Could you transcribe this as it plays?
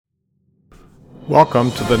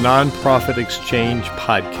Welcome to the Nonprofit Exchange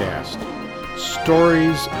Podcast.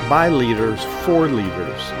 Stories by leaders for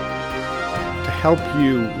leaders to help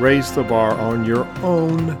you raise the bar on your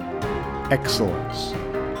own excellence,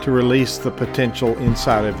 to release the potential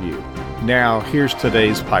inside of you. Now, here's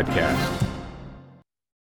today's podcast.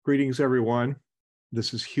 Greetings, everyone.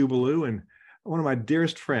 This is Hugh Ballou, and one of my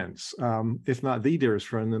dearest friends, if not the dearest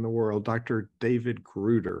friend in the world, Dr. David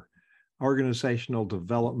Gruder, organizational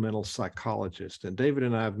developmental psychologist. And David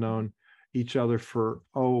and I have known each other for,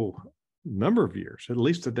 a number of years, at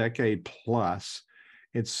least a decade plus.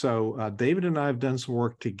 And so David and I have done some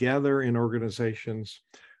work together in organizations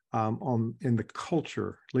in the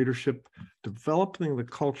culture, leadership, developing the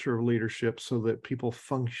culture of leadership so that people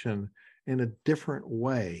function in a different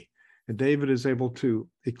way. And David is able to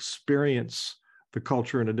experience the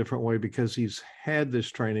culture in a different way because he's had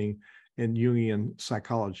this training in Jungian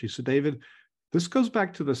psychology. So David, this goes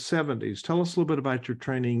back to the 70s. Tell us a little bit about your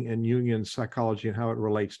training in Jungian psychology and how it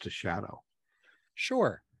relates to shadow.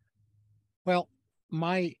 Sure. Well,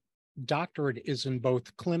 my doctorate is in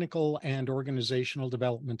both clinical and organizational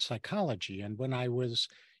development psychology. And when I was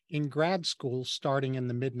in grad school, starting in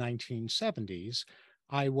the mid-1970s,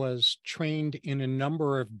 I was trained in a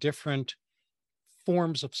number of different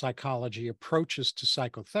forms of psychology, approaches to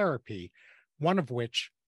psychotherapy, one of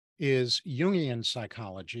which is Jungian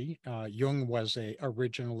psychology. Jung was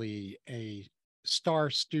originally a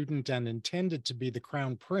star student and intended to be the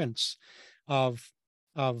crown prince of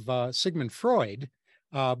Sigmund Freud,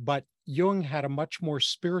 but Jung had a much more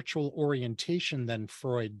spiritual orientation than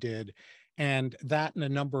Freud did, and that and a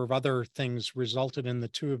number of other things resulted in the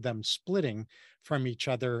two of them splitting from each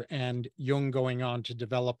other, and Jung going on to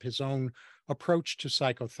develop his own approach to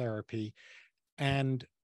psychotherapy. And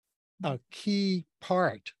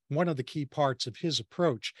one of the key parts of his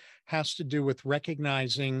approach has to do with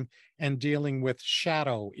recognizing and dealing with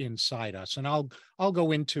shadow inside us. And I'll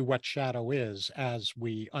go into what shadow is as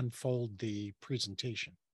we unfold the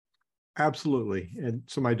presentation. Absolutely. And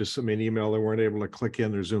somebody just sent me an email. They weren't able to click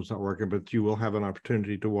in. Their Zoom's not working, but you will have an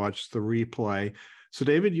opportunity to watch the replay. So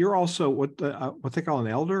David, you're also what they call an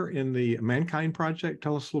elder in the Mankind Project.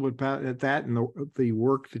 Tell us a little bit about that and the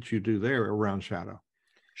work that you do there around shadow.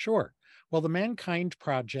 Sure. Well, the Mankind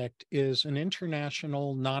Project is an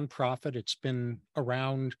international nonprofit. It's been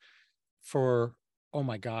around for,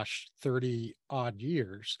 30 odd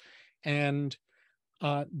years. And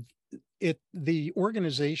the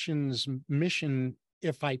organization's mission,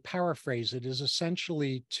 if I paraphrase it, is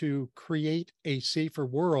essentially to create a safer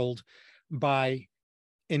world by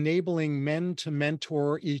enabling men to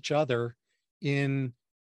mentor each other in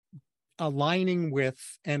aligning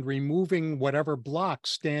with and removing whatever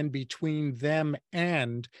blocks stand between them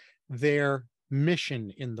and their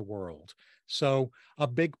mission in the world. So a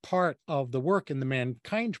big part of the work in the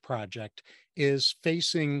Mankind Project is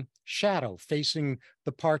facing shadow, facing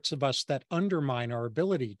the parts of us that undermine our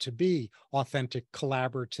ability to be authentic,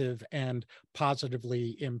 collaborative, and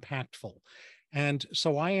positively impactful. And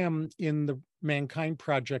so I am in the Mankind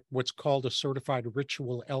Project, what's called a certified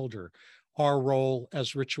ritual elder. Our role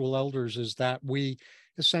as ritual elders is that we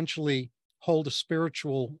essentially hold a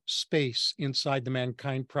spiritual space inside the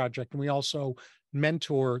Mankind Project. And we also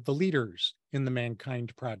mentor the leaders in the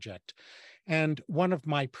Mankind Project. And one of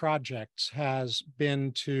my projects has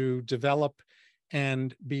been to develop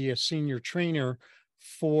and be a senior trainer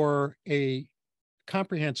for a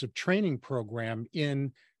comprehensive training program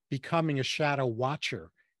in becoming a shadow watcher,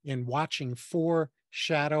 in watching for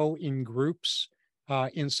shadow in groups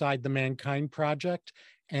inside the Mankind Project,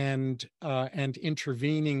 and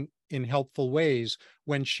intervening in helpful ways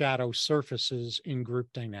when shadow surfaces in group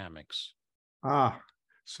dynamics.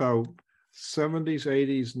 So 70s,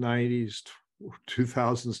 80s, 90s,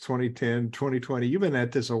 2000s, 2010, 2020, you've been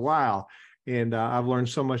at this a while, and I've learned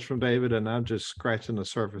so much from David, and I'm just scratching the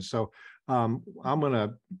surface. So I'm going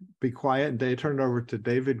to be quiet and turn it over to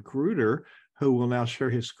David Gruder, who will now share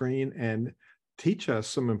his screen and teach us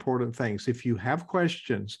some important things. If you have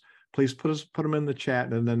questions, please put them in the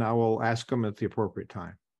chat, and then I will ask them at the appropriate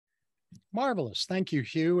time. Marvelous. Thank you,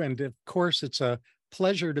 Hugh. And of course, it's a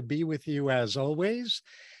pleasure to be with you as always.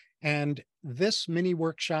 And this mini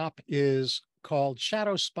workshop is called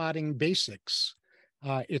Shadow Spotting Basics.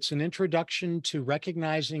 It's an introduction to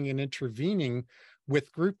recognizing and intervening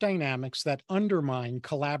with group dynamics that undermine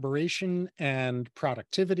collaboration and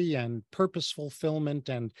productivity and purpose fulfillment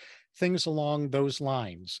and things along those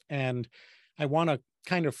lines. And I want to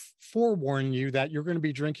kind of forewarn you that you're going to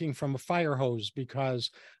be drinking from a fire hose, because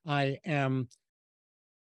I am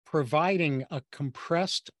providing a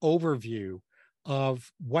compressed overview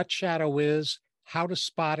of what shadow is, how to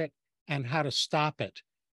spot it, and how to stop it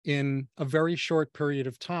in a very short period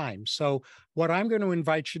of time. So what I'm going to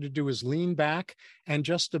invite you to do is lean back and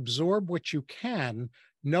just absorb what you can,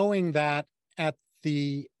 knowing that at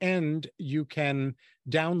the end, you can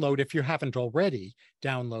download, if you haven't already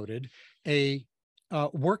downloaded, a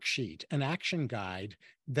worksheet, an action guide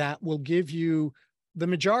that will give you the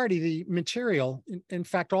majority of the material, in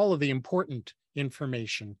fact, all of the important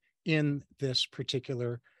information in this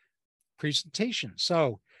particular presentation.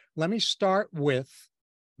 So let me start with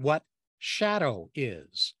what shadow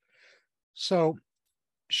is. So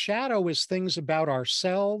shadow is things about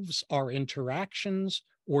ourselves, our interactions,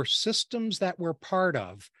 or systems that we're part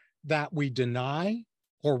of that we deny,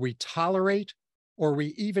 or we tolerate, or we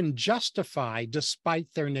even justify despite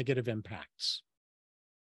their negative impacts.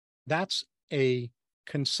 That's a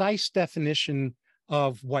concise definition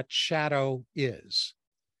of what shadow is.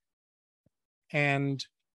 And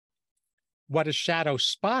what is shadow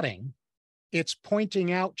spotting? It's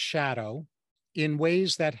pointing out shadow in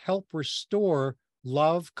ways that help restore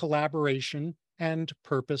love, collaboration, and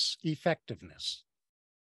purpose effectiveness.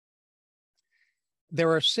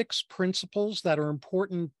 There are 6 principles that are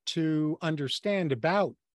important to understand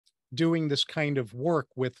about doing this kind of work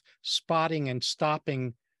with spotting and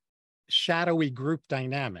stopping shadowy group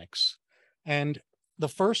dynamics. And the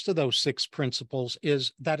first of those 6 principles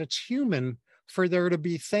is that it's human for there to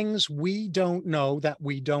be things we don't know that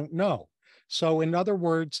we don't know. So in other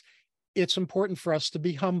words, it's important for us to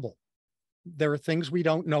be humble. There are things we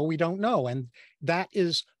don't know. And that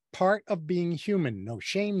is part of being human. No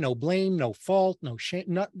shame, no blame, no fault, no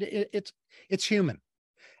shame. It's human.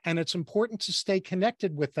 And it's important to stay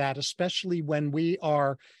connected with that, especially when we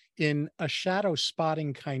are in a shadow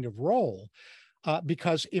spotting kind of role.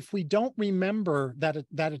 Because if we don't remember that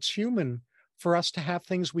it's human for us to have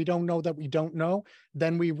things we don't know that we don't know,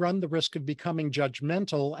 then we run the risk of becoming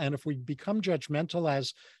judgmental. And if we become judgmental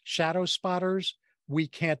as shadow spotters, we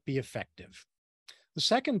can't be effective. The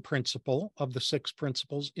second principle of the 6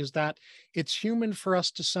 principles is that it's human for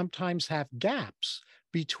us to sometimes have gaps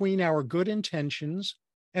between our good intentions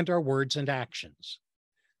and our words and actions.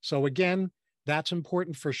 So again, that's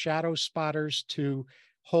important for shadow spotters to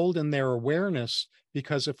hold in their awareness,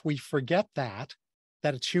 because if we forget that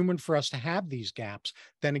it's human for us to have these gaps,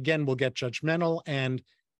 then again, we'll get judgmental and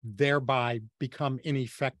thereby become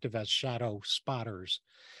ineffective as shadow spotters.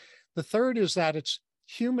 The third is that it's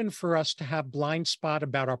human for us to have blind spot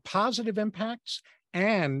about our positive impacts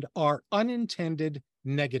and our unintended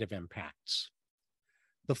negative impacts.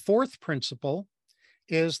 The fourth principle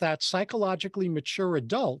is that psychologically mature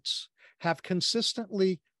adults have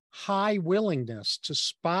consistently high willingness to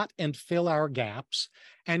spot and fill our gaps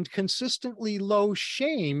and consistently low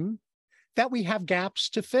shame that we have gaps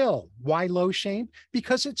to fill. Why low shame?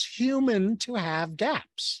 Because it's human to have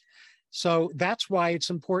gaps. So that's why it's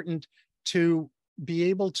important to be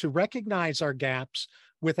able to recognize our gaps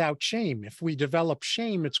without shame. If we develop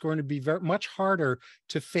shame, it's going to be much harder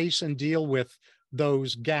to face and deal with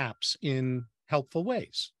those gaps in helpful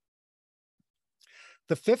ways.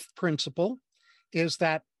 The fifth principle is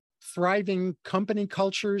that thriving company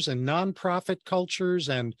cultures and nonprofit cultures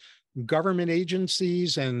and government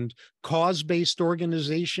agencies and cause-based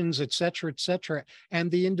organizations, et cetera,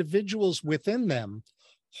 and the individuals within them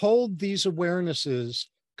hold these awarenesses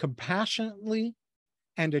compassionately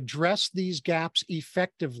and address these gaps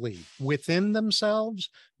effectively within themselves,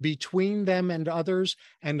 between them and others,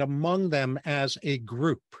 and among them as a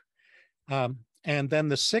group. And then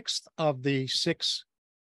the sixth of the 6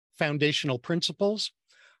 foundational principles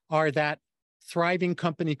are that thriving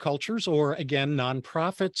company cultures, or again,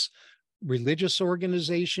 nonprofits, religious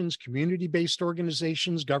organizations, community-based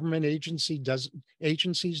organizations, government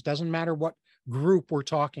agencies, doesn't matter what group we're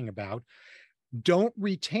talking about, don't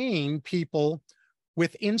retain people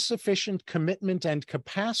with insufficient commitment and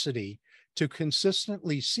capacity to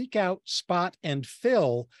consistently seek out, spot, and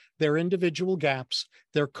fill their individual gaps,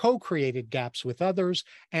 their co-created gaps with others,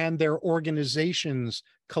 and their organization's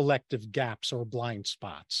collective gaps or blind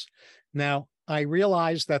spots. Now, I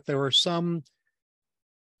realize that there are some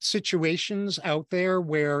situations out there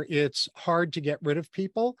where it's hard to get rid of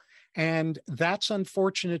people, and that's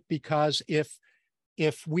unfortunate, because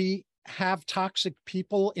if we have toxic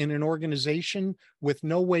people in an organization with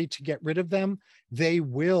no way to get rid of them, they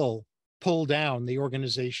will pull down the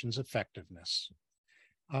organization's effectiveness.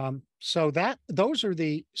 So those are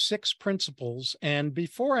the 6 principles. And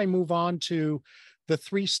before I move on to the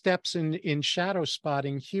 3 steps in shadow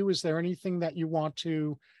spotting, Hugh, is there anything that you want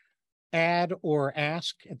to add or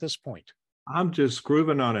ask at this point? I'm just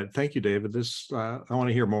grooving on it. Thank you, David. I want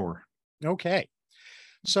to hear more. Okay.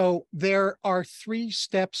 So there are 3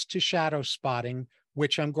 steps to shadow spotting,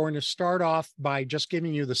 which I'm going to start off by just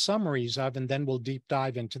giving you the summaries of, and then we'll deep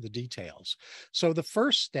dive into the details. So the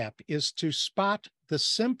first step is to spot the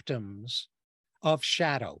symptoms of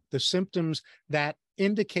shadow, the symptoms that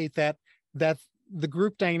indicate that the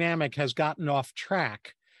group dynamic has gotten off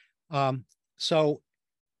track. So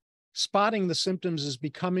spotting the symptoms is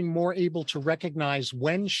becoming more able to recognize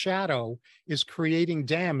when shadow is creating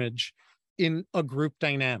damage in a group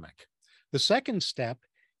dynamic. The second step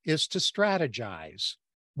is to strategize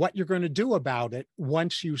what you're going to do about it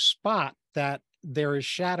once you spot that there is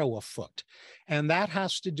shadow afoot. And that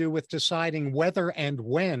has to do with deciding whether and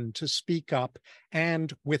when to speak up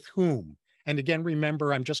and with whom. And again,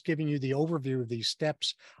 remember, I'm just giving you the overview of these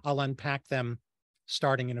steps. I'll unpack them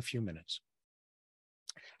starting in a few minutes.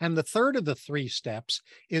 And the third of the 3 steps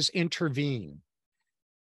is intervene.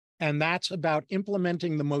 And that's about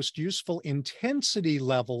implementing the most useful intensity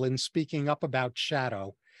level in speaking up about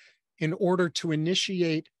shadow in order to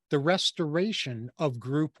initiate the restoration of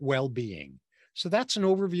group well-being. So that's an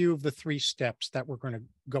overview of the 3 steps that we're going to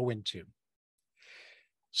go into.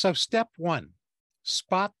 So step 1,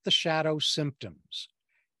 spot the shadow symptoms.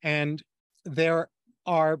 And there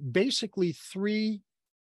are basically 3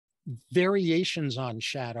 variations on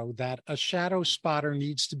shadow that a shadow spotter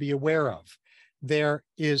needs to be aware of. There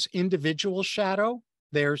is individual shadow.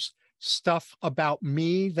 There's stuff about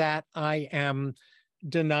me that I am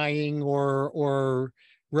denying or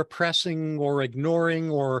repressing or ignoring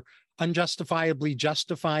or unjustifiably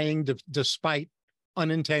justifying despite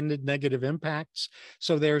unintended negative impacts.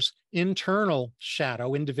 So there's internal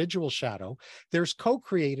shadow, individual shadow. There's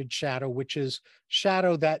co-created shadow, which is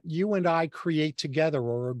shadow that you and I create together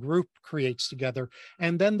or a group creates together.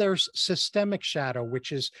 And then there's systemic shadow,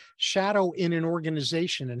 which is shadow in an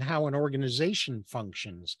organization and how an organization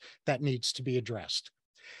functions that needs to be addressed.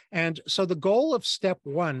 And so the goal of step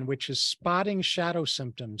 1, which is spotting shadow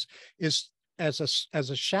symptoms, is as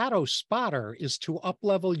a shadow spotter is to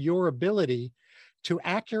up-level your ability to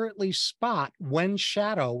accurately spot when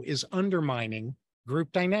shadow is undermining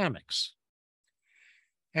group dynamics.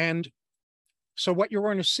 And so what you're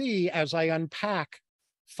going to see as I unpack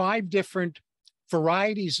 5 different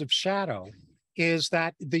varieties of shadow is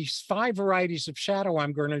that these 5 varieties of shadow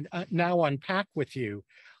I'm going to now unpack with you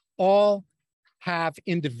all have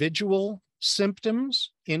individual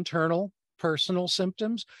symptoms, internal, personal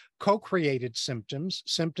symptoms, co-created symptoms,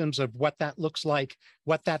 symptoms of what that looks like,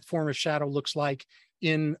 what that form of shadow looks like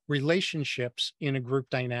in relationships in a group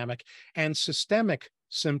dynamic, and systemic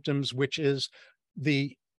symptoms, which is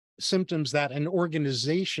the symptoms that an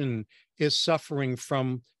organization is suffering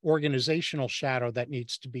from organizational shadow that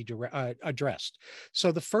needs to be addressed.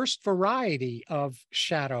 So the first variety of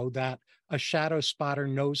shadow that a shadow spotter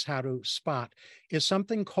knows how to spot is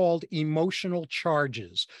something called emotional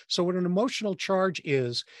charges. So what an emotional charge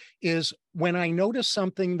is when I notice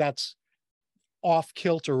something that's off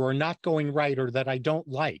kilter or not going right or that I don't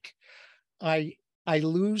like, I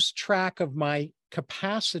lose track of my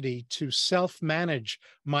capacity to self-manage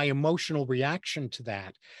my emotional reaction to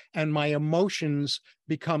that, and my emotions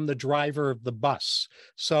become the driver of the bus.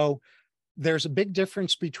 So there's a big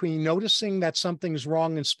difference between noticing that something's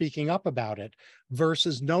wrong and speaking up about it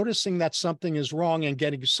versus noticing that something is wrong and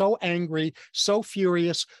getting so angry, so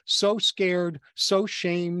furious, so scared, so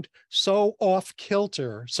shamed, so off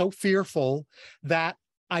kilter, so fearful that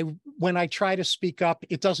when I try to speak up,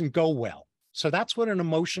 it doesn't go well. So that's what an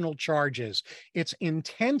emotional charge is. It's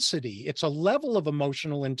intensity. It's a level of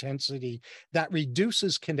emotional intensity that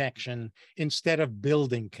reduces connection instead of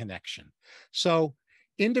building connection. So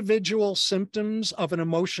individual symptoms of an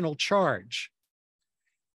emotional charge,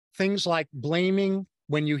 things like blaming,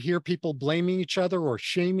 when you hear people blaming each other or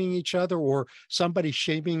shaming each other or somebody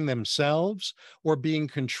shaming themselves or being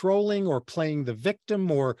controlling or playing the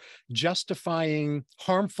victim or justifying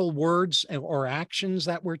harmful words or actions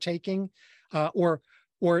that we're taking, or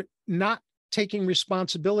not taking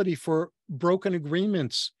responsibility for broken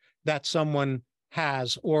agreements that someone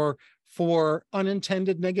has or for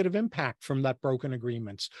unintended negative impact from that broken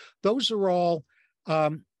agreements. Those are all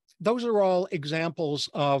examples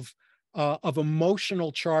of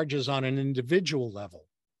emotional charges on an individual level.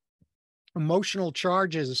 Emotional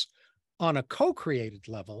charges on a co-created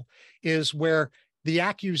level is where the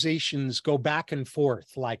accusations go back and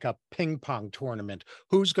forth like a ping pong tournament.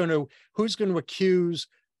 Who's going to accuse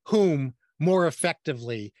whom more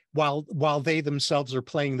effectively while they themselves are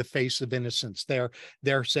playing the face of innocence.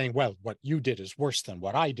 They're saying, well, what you did is worse than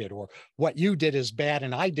what I did, or what you did is bad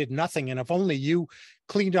and I did nothing, and if only you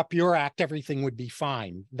cleaned up your act, everything would be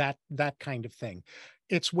fine. That kind of thing.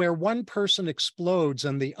 It's where one person explodes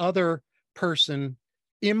and the other person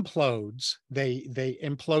implodes.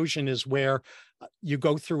 Implosion is where you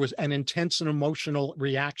go through an intense and emotional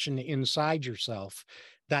reaction inside yourself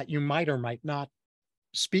that you might or might not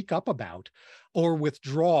speak up about, or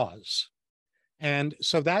withdraws. And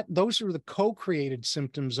so those are the co-created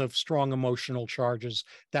symptoms of strong emotional charges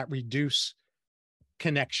that reduce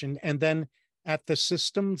connection. And then at the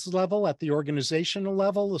systems level, at the organizational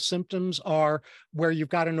level, the symptoms are where you've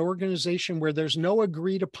got an organization where there's no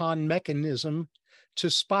agreed upon mechanism to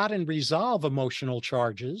spot and resolve emotional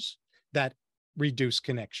charges that reduce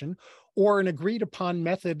connection, or an agreed upon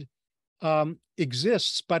method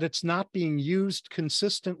exists, but it's not being used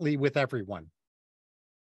consistently with everyone.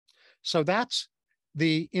 So that's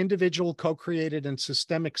the individual, co-created, and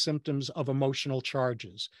systemic symptoms of emotional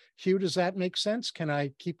charges. Hugh, does that make sense? Can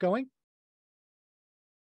I keep going?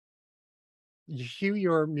 Hugh,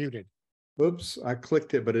 you're muted. Oops, I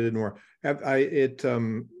clicked it, but it didn't work.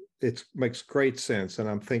 It makes great sense. And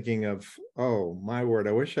I'm thinking of, oh, my word,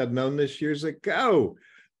 I wish I'd known this years ago,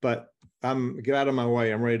 but get out of my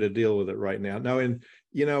way. I'm ready to deal with it right now. No, and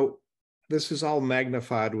this is all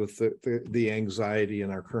magnified with the anxiety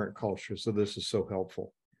in our current culture. So this is so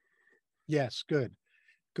helpful. Yes, good.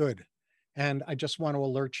 And I just want to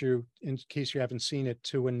alert you, in case you haven't seen it,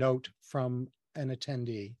 to a note from an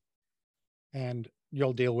attendee. And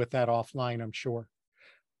you'll deal with that offline, I'm sure.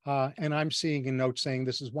 And I'm seeing a note saying,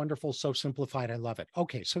 this is wonderful, so simplified, I love it.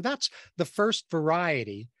 Okay, so that's the first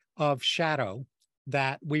variety of shadow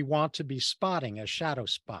that we want to be spotting as shadow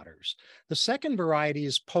spotters. The second variety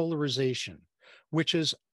is polarization, which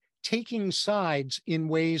is taking sides in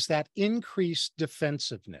ways that increase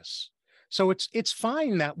defensiveness. So it's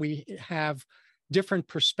fine that we have different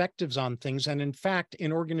perspectives on things. And in fact,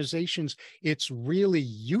 in organizations, it's really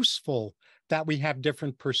useful that we have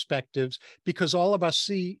different perspectives, because all of us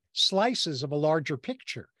see slices of a larger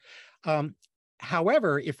picture.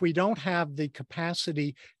 However, if we don't have the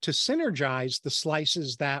capacity to synergize the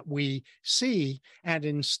slices that we see, and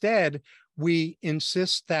instead we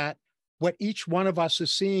insist that what each one of us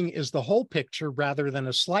is seeing is the whole picture rather than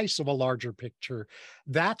a slice of a larger picture,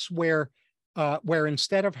 that's where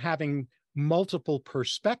instead of having multiple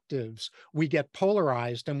perspectives, we get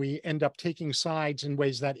polarized and we end up taking sides in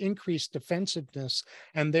ways that increase defensiveness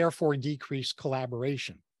and therefore decrease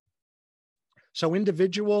collaboration. So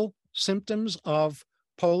individual symptoms of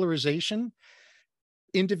polarization: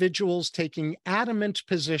 individuals taking adamant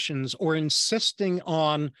positions or insisting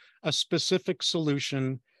on a specific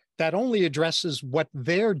solution that only addresses what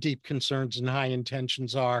their deep concerns and high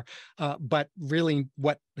intentions are, but really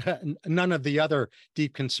what none of the other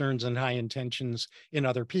deep concerns and high intentions in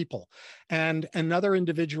other people. And another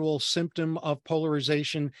individual symptom of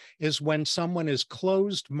polarization is when someone is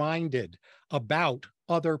closed-minded about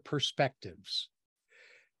other perspectives.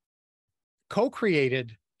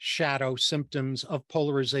 Co-created shadow symptoms of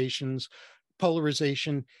polarization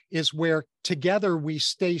is where together we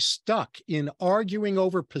stay stuck in arguing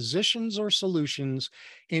over positions or solutions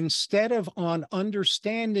instead of on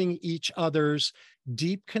understanding each other's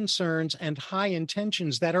deep concerns and high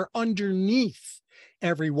intentions that are underneath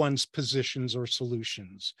everyone's positions or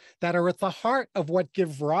solutions, that are at the heart of what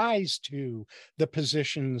give rise to the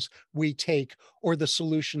positions we take or the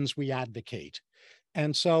solutions we advocate.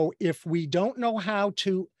 And so if we don't know how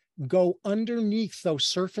to go underneath those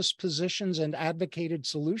surface positions and advocated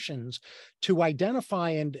solutions to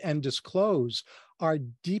identify and disclose our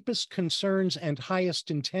deepest concerns and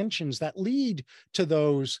highest intentions that lead to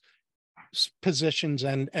those positions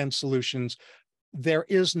and solutions, there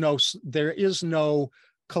is no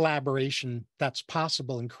collaboration that's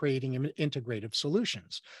possible in creating integrative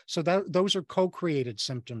solutions. So those are co-created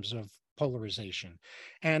symptoms of polarization.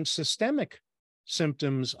 And systemic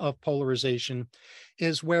symptoms of polarization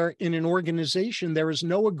is where in an organization there is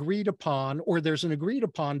no agreed upon, or there's an agreed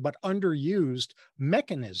upon but underused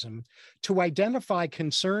mechanism to identify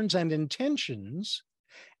concerns and intentions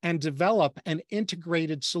and develop an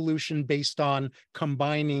integrated solution based on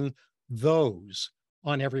combining those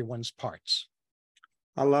on everyone's parts.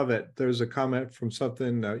 I love it. There's a comment from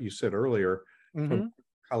something you said earlier from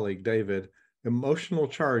colleague David. Emotional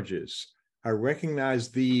charges. I recognize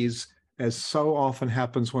these, as so often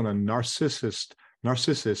happens when a narcissist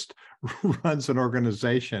runs an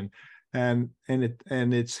organization, and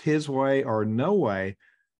it's his way or no way.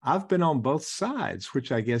 I've been on both sides,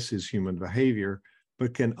 which I guess is human behavior,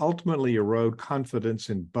 but can ultimately erode confidence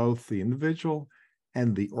in both the individual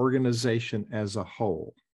and the organization as a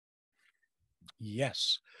whole.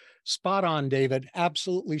 Yes, spot on, David.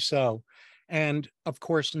 Absolutely so. And of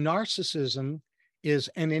course, narcissism is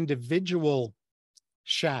an individual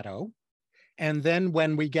shadow. And then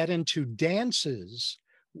when we get into dances,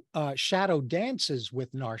 shadow dances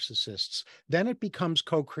with narcissists, then it becomes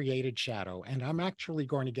co-created shadow. And I'm actually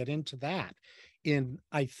going to get into that in,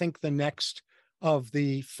 I think, the next of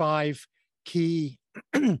the 5 key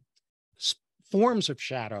forms of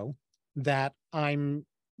shadow that I'm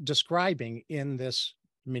describing in this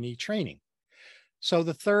mini training. So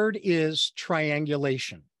the third is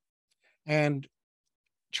triangulation. And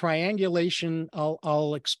triangulation,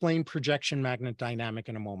 I'll explain projection magnet dynamic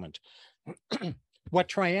in a moment. What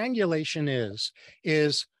triangulation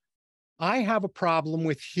is I have a problem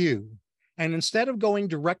with Hugh, and instead of going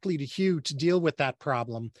directly to Hugh to deal with that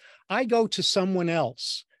problem, I go to someone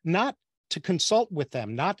else, not to consult with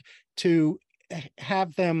them, not to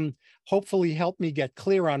have them hopefully help me get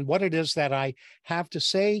clear on what it is that I have to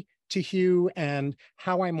say to Hugh and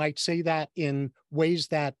how I might say that in ways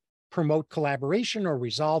that promote collaboration or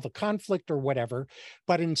resolve a conflict or whatever.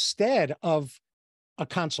 But instead of a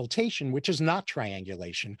consultation, which is not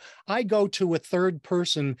triangulation, I go to a third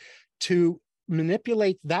person to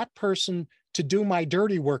manipulate that person to do my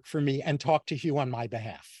dirty work for me and talk to Hugh on my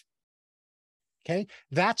behalf. Okay,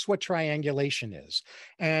 that's what triangulation is.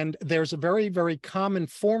 And there's a very, very common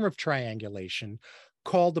form of triangulation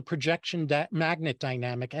called the projection magnet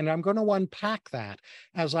dynamic. And I'm going to unpack that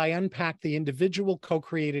as I unpack the individual,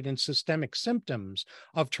 co-created, and systemic symptoms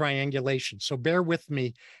of triangulation. So bear with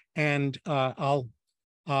me, and I'll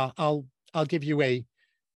give you a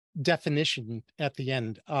definition at the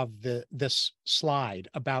end of this slide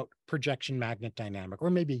about projection magnet dynamic, or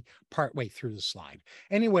maybe partway through the slide.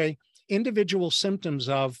 Anyway, individual symptoms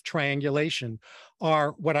of triangulation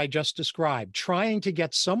are what I just described: trying to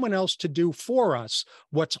get someone else to do for us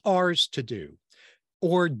what's ours to do,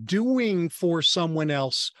 or doing for someone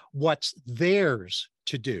else what's theirs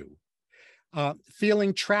to do,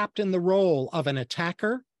 feeling trapped in the role of an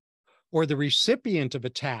attacker, or the recipient of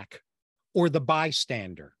attack, or the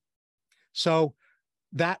bystander. So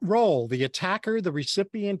that role, the attacker, the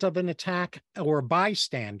recipient of an attack, or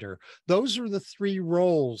bystander, those are the 3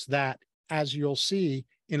 roles that, as you'll see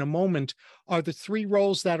in a moment, are the 3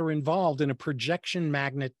 roles that are involved in a projection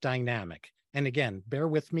magnet dynamic. And again, bear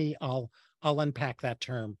with me, I'll unpack that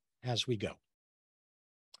term as we go.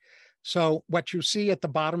 So what you see at the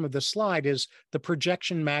bottom of the slide is the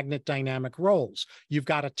projection magnet dynamic roles. You've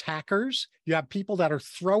got attackers, you have people that are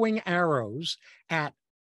throwing arrows at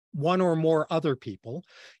one or more other people.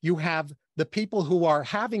 You have the people who are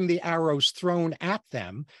having the arrows thrown at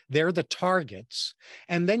them, they're the targets.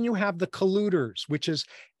 And then you have the colluders, which is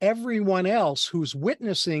everyone else who's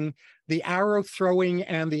witnessing the arrow throwing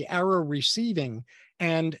and the arrow receiving.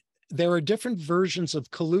 And there are different versions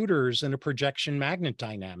of colluders in a projection magnet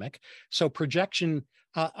dynamic. So projection,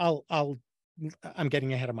 I'm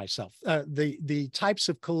getting ahead of myself. The types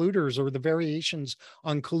of colluders, or the variations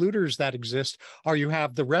on colluders that exist, are you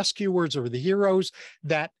have the rescuers or the heroes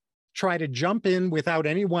that try to jump in without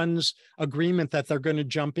anyone's agreement that they're going to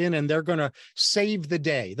jump in, and they're going to save the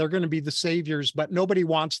day. They're going to be the saviors, but nobody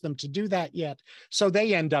wants them to do that yet. So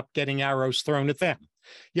they end up getting arrows thrown at them.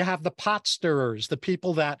 You have the pot stirrers, the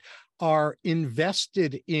people that are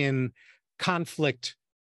invested in conflict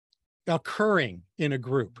occurring in a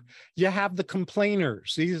group. You have the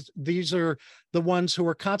complainers. These are the ones who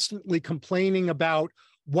are constantly complaining about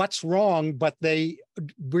what's wrong, but they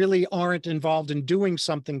really aren't involved in doing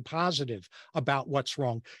something positive about what's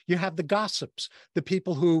wrong. You have the gossips, the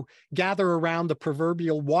people who gather around the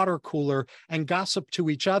proverbial water cooler and gossip to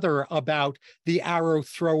each other about the arrow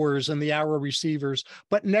throwers and the arrow receivers,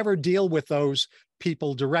 but never deal with those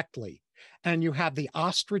people directly. And you have the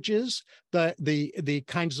ostriches, the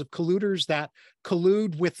kinds of colluders that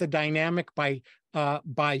collude with the dynamic by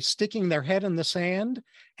sticking their head in the sand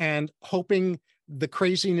and hoping the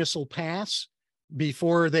craziness will pass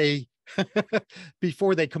before they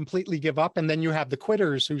before they completely give up. And then you have the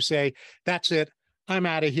quitters who say, that's it, I'm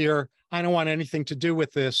out of here, I don't want anything to do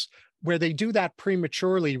with this, where they do that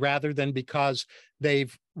prematurely rather than because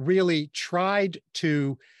they've really tried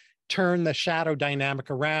to turn the shadow dynamic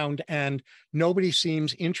around, and nobody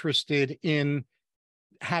seems interested in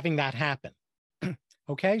having that happen.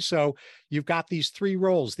 Okay, so you've got these 3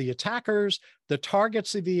 roles: the attackers, the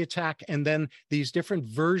targets of the attack, and then these different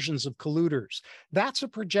versions of colluders. That's a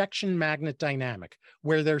projection magnet dynamic,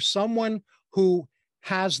 where there's someone who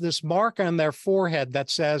has this mark on their forehead that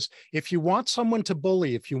says, if you want someone to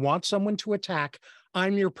bully, if you want someone to attack,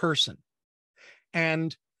 I'm your person.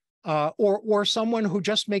 And or someone who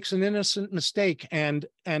just makes an innocent mistake and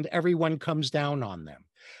everyone comes down on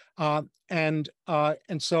them. And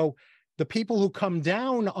so the people who come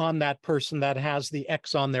down on that person that has the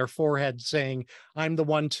X on their forehead saying, I'm the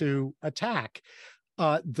one to attack,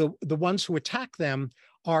 the ones who attack them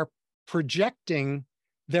are projecting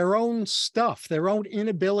their own stuff, their own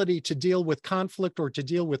inability to deal with conflict or to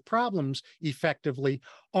deal with problems effectively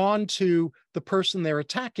onto the person they're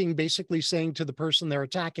attacking, basically saying to the person they're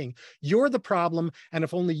attacking, you're the problem, and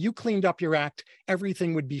if only you cleaned up your act,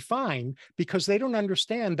 everything would be fine, because they don't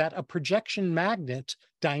understand that a projection magnet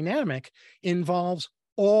dynamic involves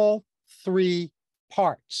all three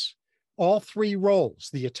parts, all three roles: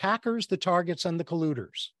 the attackers, the targets, and the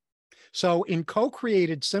colluders. So in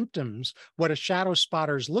co-created symptoms, what a shadow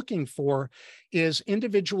spotter is looking for is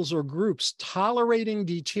individuals or groups tolerating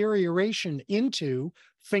deterioration into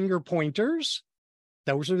finger pointers.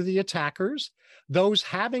 Those are the attackers. Those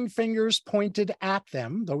having fingers pointed at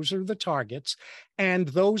them, those are the targets. And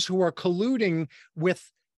those who are colluding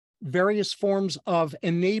with various forms of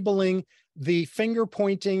enabling the finger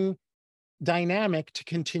pointing dynamic to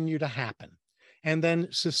continue to happen. And then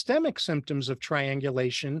systemic symptoms of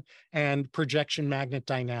triangulation and projection magnet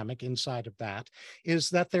dynamic inside of that is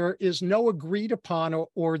that there is no agreed upon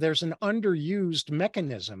or there's an underused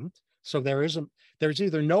mechanism. So there's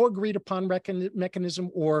either no agreed upon mechanism,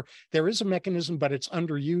 or there is a mechanism, but it's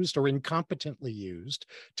underused or incompetently used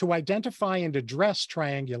to identify and address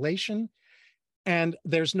triangulation. And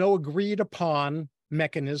there's no agreed upon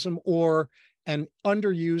mechanism or an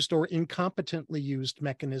underused or incompetently used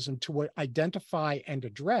mechanism to identify and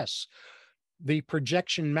address the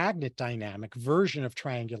projection magnet dynamic version of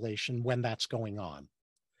triangulation when that's going on.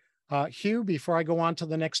 Hugh, before I go on to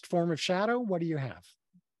the next form of shadow, what do you have?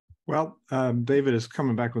 Well, David is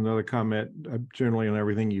coming back with another comment, generally on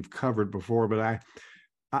everything you've covered before, but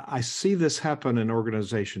I see this happen in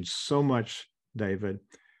organizations so much, David.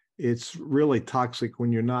 It's really toxic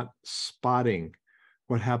when you're not spotting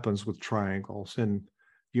what happens with triangles. And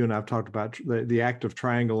you and I have talked about the act of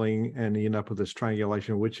triangling, and you end up with this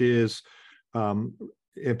triangulation, which is, and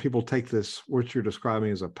people take this, what you're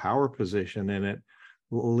describing as a power position in it,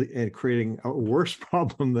 and creating a worse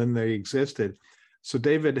problem than they existed. So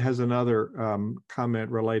David has another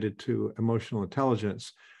comment related to emotional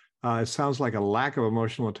intelligence. It sounds like a lack of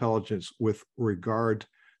emotional intelligence with regard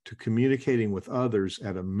to communicating with others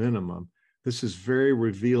at a minimum. This is very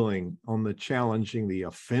revealing on the challenging the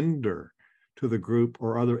offender to the group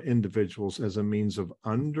or other individuals as a means of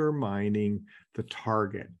undermining the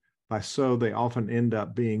target. By so, they often end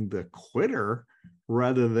up being the quitter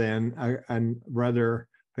rather than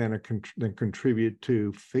contribute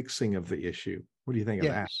to fixing of the issue. What do you think of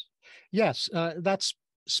that? Yes, that's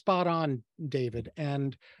spot on, David.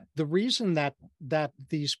 And the reason that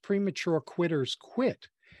these premature quitters quit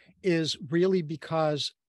is really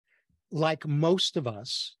because, like most of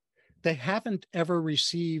us, they haven't ever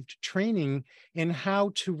received training in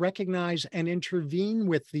how to recognize and intervene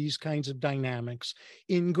with these kinds of dynamics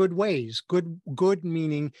in good ways. Good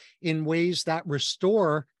meaning in ways that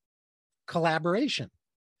restore collaboration.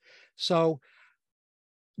 So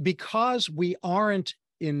because we aren't,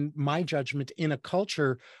 in my judgment, in a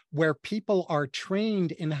culture where people are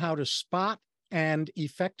trained in how to spot and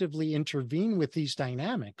effectively intervene with these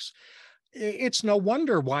dynamics, it's no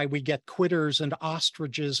wonder why we get quitters and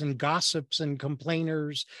ostriches and gossips and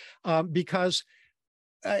complainers, because,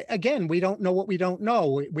 again, we don't know what we don't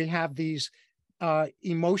know. We have these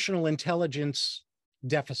emotional intelligence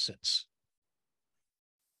deficits.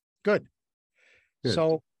 Good.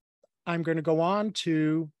 So I'm going to go on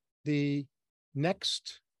to the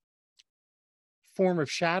next form of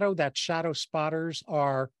shadow that shadow spotters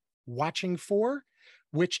are watching for,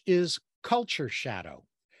 which is culture shadow.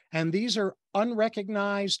 And these are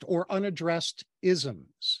unrecognized or unaddressed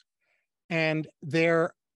isms. And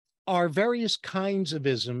there are various kinds of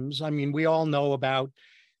isms. I mean, we all know about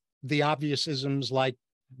the obvious isms like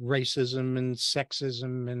racism and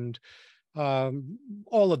sexism and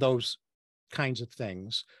all of those kinds of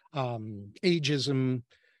things, ageism,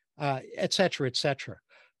 et cetera, et cetera.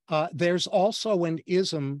 There's also an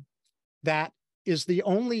ism that is the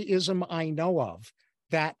only ism I know of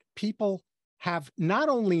that people have not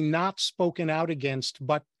only not spoken out against,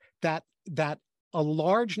 but that a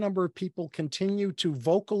large number of people continue to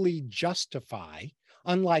vocally justify,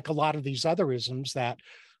 unlike a lot of these other isms that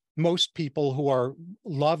most people who are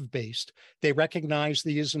love-based, they recognize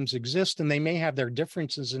the isms exist and they may have their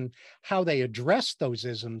differences in how they address those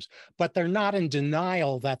isms, but they're not in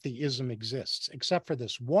denial that the ism exists, except for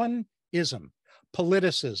this one ism,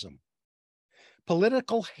 politicism.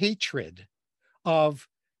 political hatred of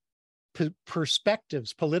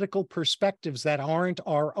perspectives, political perspectives that aren't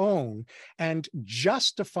our own, and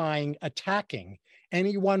justifying attacking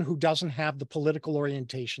anyone who doesn't have the political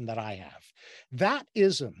orientation that I have. That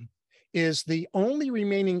ism is the only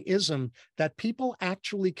remaining ism that people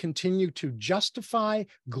actually continue to justify,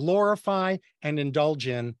 glorify, and indulge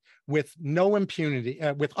in with no impunity,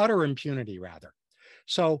 with utter impunity, rather.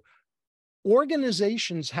 So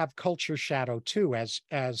organizations have culture shadow too,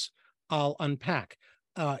 as I'll unpack.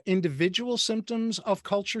 Individual symptoms of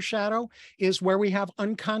culture shadow is where we have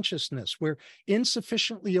unconsciousness. We're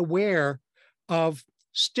insufficiently aware of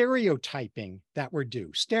stereotyping that we're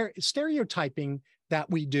due. Stereotyping that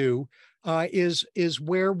we do is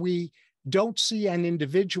where we don't see an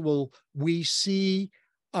individual, we see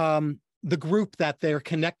the group that they're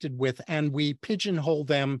connected with, and we pigeonhole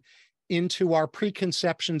them into our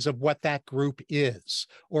preconceptions of what that group is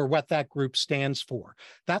or what that group stands for.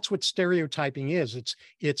 That's what stereotyping is.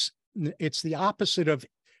 It's the opposite of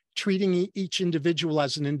treating each individual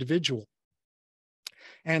as an individual.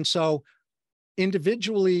 And so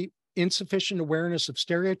individually, insufficient awareness of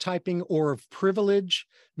stereotyping or of privilege,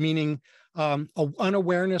 meaning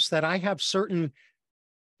unawareness that I have certain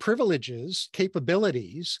privileges,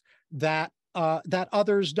 capabilities that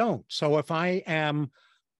others don't. So if I am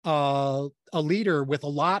a leader with a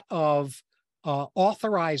lot of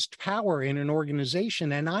authorized power in an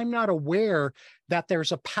organization, and I'm not aware that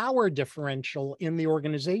there's a power differential in the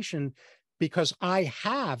organization because I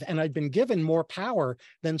have, and I've been given more power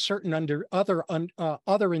than certain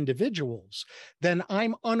other individuals, then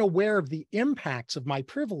I'm unaware of the impacts of my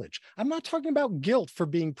privilege. I'm not talking about guilt for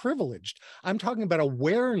being privileged. I'm talking about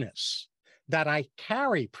awareness that I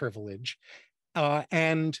carry privilege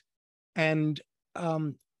and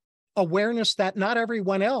awareness that not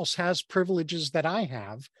everyone else has privileges that I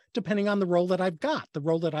have, depending on the role that I've got, the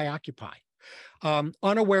role that I occupy.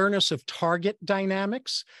 Unawareness of target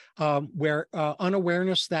dynamics, where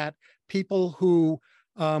unawareness that people who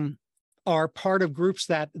are part of groups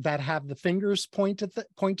that have the fingers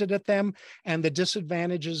pointed at them and the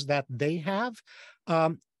disadvantages that they have.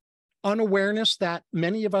 Unawareness that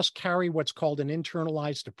many of us carry what's called an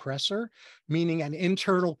internalized oppressor, meaning an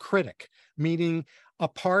internal critic, meaning a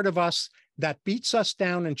part of us that beats us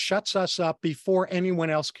down and shuts us up before anyone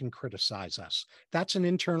else can criticize us. That's an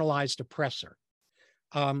internalized oppressor.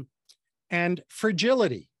 And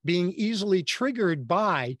fragility, being easily triggered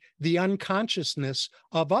by the unconsciousness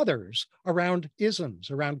of others around isms,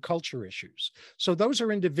 around culture issues. So those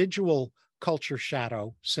are individual culture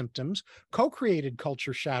shadow symptoms. Co-created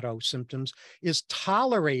culture shadow symptoms is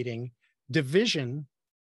tolerating division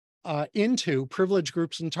into privilege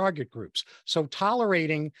groups and target groups. So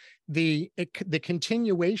tolerating the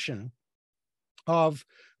continuation of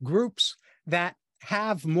groups that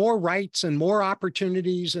have more rights and more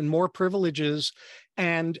opportunities and more privileges,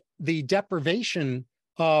 and the deprivation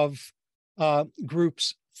of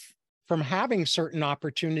groups from having certain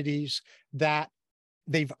opportunities that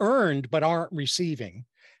they've earned but aren't receiving.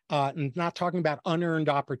 I'm not talking about unearned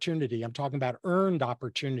opportunity. I'm talking about earned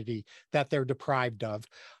opportunity that they're deprived of.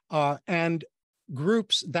 And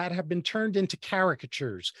groups that have been turned into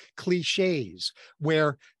caricatures, cliches,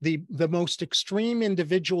 where the most extreme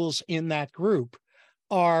individuals in that group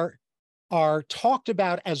are talked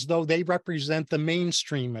about as though they represent the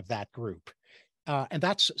mainstream of that group. And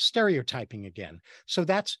that's stereotyping again. So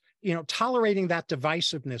that's, tolerating that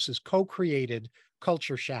divisiveness is co-created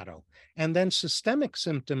culture shadow. And then systemic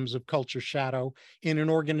symptoms of culture shadow in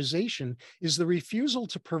an organization is the refusal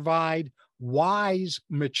to provide wise,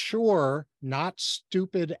 mature, not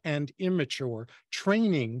stupid and immature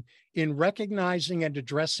training in recognizing and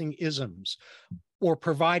addressing isms, or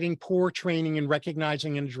providing poor training in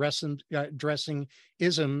recognizing and addressing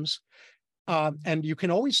isms. And you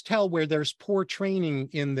can always tell where there's poor training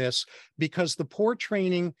in this, because the poor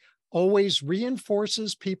training always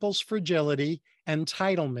reinforces people's fragility,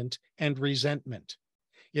 entitlement, and resentment.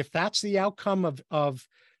 If that's the outcome of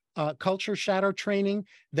culture shadow training,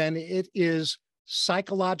 then it is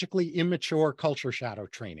psychologically immature culture shadow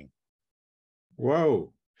training.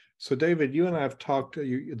 Whoa. So David, you and I have talked,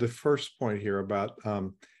 the first point here about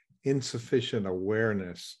insufficient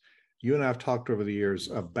awareness. You and I have talked over the years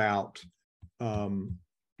about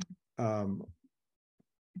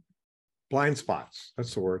blind spots.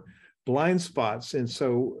 That's the word, blind spots. And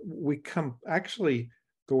so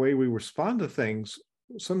the way we respond to things,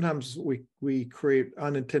 sometimes we create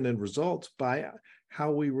unintended results by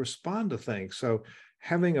how we respond to things. So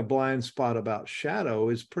having a blind spot about shadow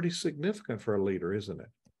is pretty significant for a leader, isn't it?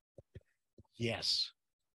 Yes.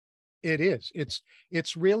 It is.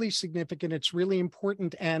 It's really significant. It's really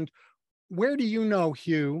important. And where do you know,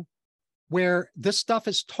 Hugh, where this stuff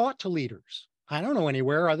is taught to leaders? I don't know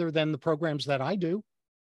anywhere other than the programs that I do.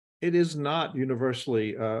 It is not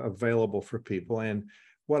universally available for people. And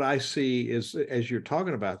what I see is, as you're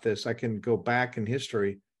talking about this, I can go back in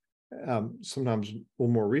history, sometimes a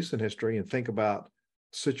little more recent history, and think about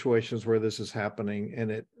situations where this is happening, and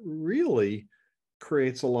it really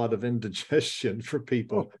creates a lot of indigestion for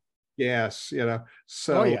people. Oh, Yes, oh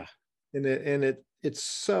So, yeah. it's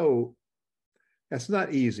so, that's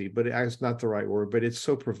not easy, but it's not the right word, but it's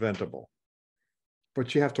so preventable.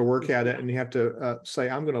 But you have to work at it, and you have to say,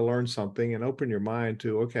 I'm going to learn something, and open your mind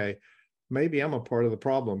to, okay, maybe I'm a part of the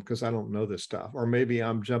problem because I don't know this stuff, or maybe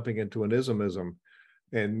I'm jumping into an ismism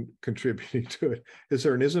and contributing to it. Is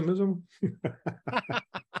there an ismism?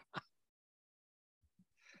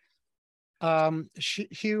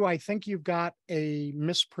 Hugh, I think you've got a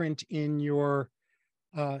misprint in your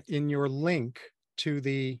link to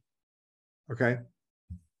the. Okay.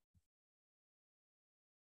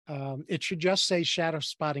 It should just say Shadow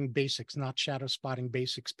Spotting Basics, not Shadow Spotting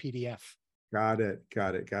Basics PDF. Got it.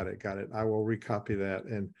 I will recopy that.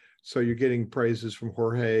 And so you're getting praises from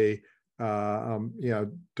Jorge.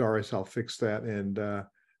 Doris, I'll fix that. And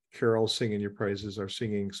Carol singing your praises, our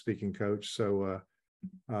speaking coach. So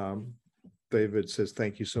David says,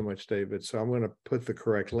 thank you so much, David. So I'm going to put the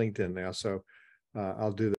correct LinkedIn now. So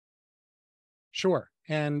I'll do that. Sure.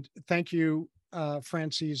 And thank you,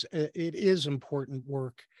 Francis. It is important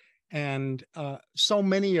work. And so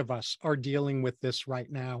many of us are dealing with this right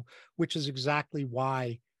now, which is exactly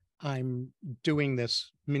why I'm doing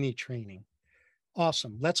this mini training.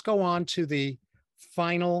 Awesome. Let's go on to the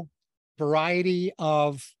final variety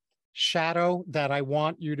of shadow that I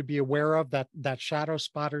want you to be aware of, that shadow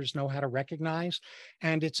spotters know how to recognize,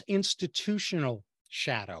 and it's institutional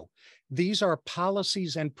shadow. These are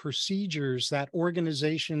policies and procedures that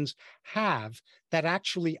organizations have that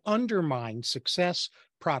actually undermine success,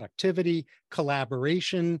 productivity,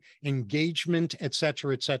 collaboration, engagement, et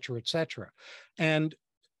cetera, et cetera, et cetera. And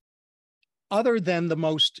other than the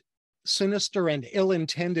most sinister and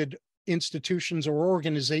ill-intended institutions or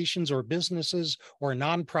organizations or businesses or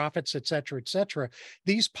nonprofits, et cetera,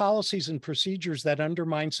 these policies and procedures that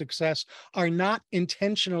undermine success are not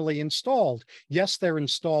intentionally installed. Yes, they're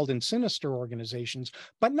installed in sinister organizations,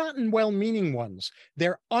 but not in well-meaning ones.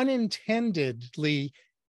 They're unintendedly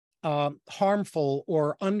harmful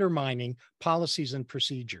or undermining policies and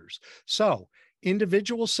procedures. So,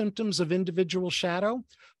 individual symptoms of individual shadow: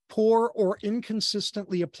 poor or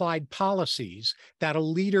inconsistently applied policies that a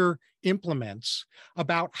leader implements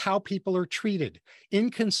about how people are treated,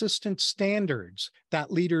 inconsistent standards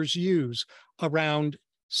that leaders use around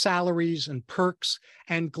salaries and perks,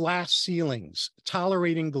 and glass ceilings,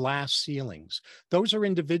 tolerating glass ceilings. Those are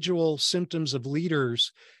individual symptoms of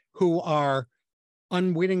leaders who are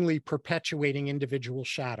unwittingly perpetuating individual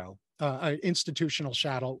shadow, institutional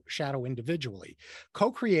shadow individually.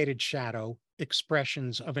 Co-created shadow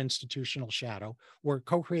expressions of institutional shadow, or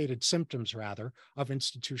co-created symptoms rather of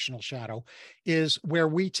institutional shadow, is where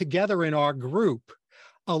we together in our group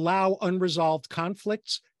allow unresolved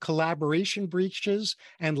conflicts, collaboration breaches,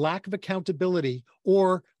 and lack of accountability,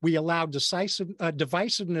 or we allow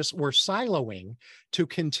divisiveness or siloing to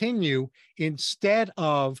continue instead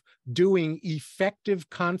of doing effective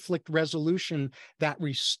conflict resolution that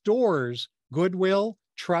restores goodwill,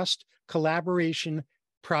 trust, collaboration,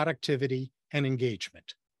 productivity, and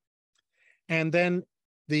engagement. And then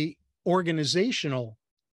the organizational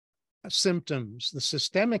symptoms, the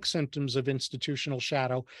systemic symptoms of institutional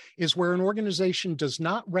shadow, is where an organization does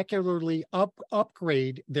not regularly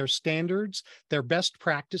upgrade their standards, their best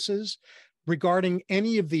practices regarding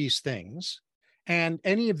any of these things and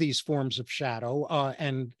any of these forms of shadow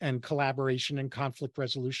and collaboration and conflict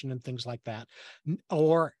resolution and things like that,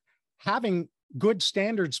 or having good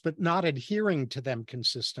standards but not adhering to them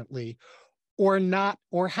consistently,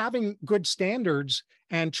 or having good standards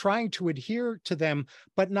and trying to adhere to them,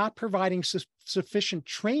 but not providing sufficient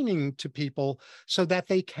training to people so that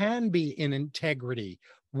they can be in integrity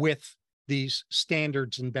with these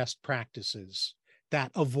standards and best practices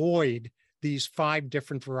that avoid these 5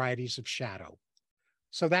 different varieties of shadow.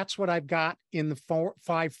 So that's what I've got in the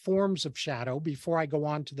 5 forms of shadow. Before I go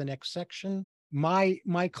on to the next section,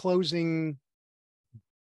 my closing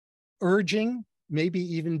urging, maybe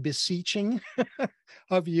even beseeching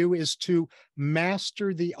of you, is to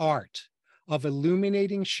master the art of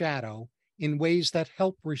illuminating shadow in ways that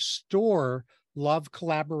help restore love,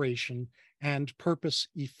 collaboration, and purpose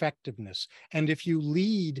effectiveness. And if you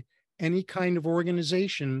lead any kind of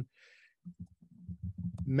organization,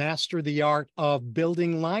 master the art of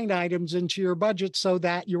building line items into your budget so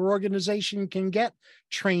that your organization can get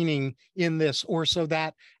training in this, or so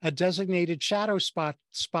that a designated shadow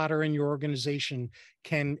spotter in your organization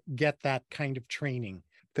can get that kind of training.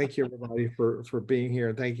 Thank you, everybody, for being here.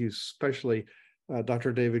 And thank you especially,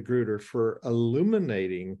 Dr. David Gruder, for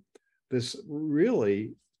illuminating this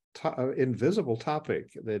really invisible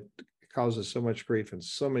topic that causes so much grief in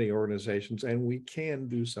so many organizations, and we can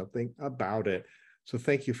do something about it. So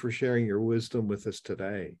thank you for sharing your wisdom with us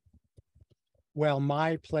today. Well,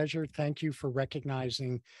 my pleasure. Thank you for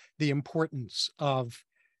recognizing the importance of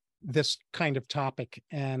this kind of topic.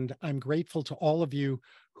 And I'm grateful to all of you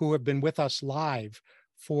who have been with us live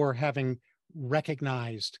for having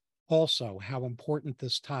recognized also how important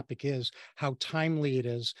this topic is, how timely it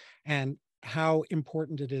is, and how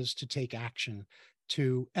important it is to take action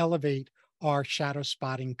to elevate our shadow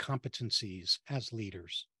spotting competencies as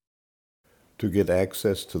leaders. To get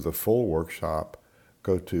access to the full workshop,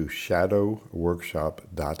 go to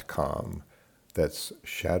shadowworkshop.com. That's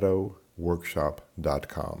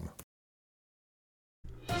shadowworkshop.com.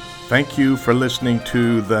 Thank you for listening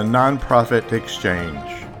to the Nonprofit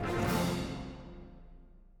Exchange.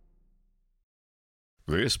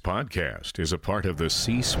 This podcast is a part of the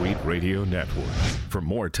C-Suite Radio Network. For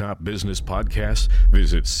more top business podcasts,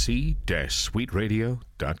 visit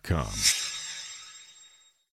c-suiteradio.com.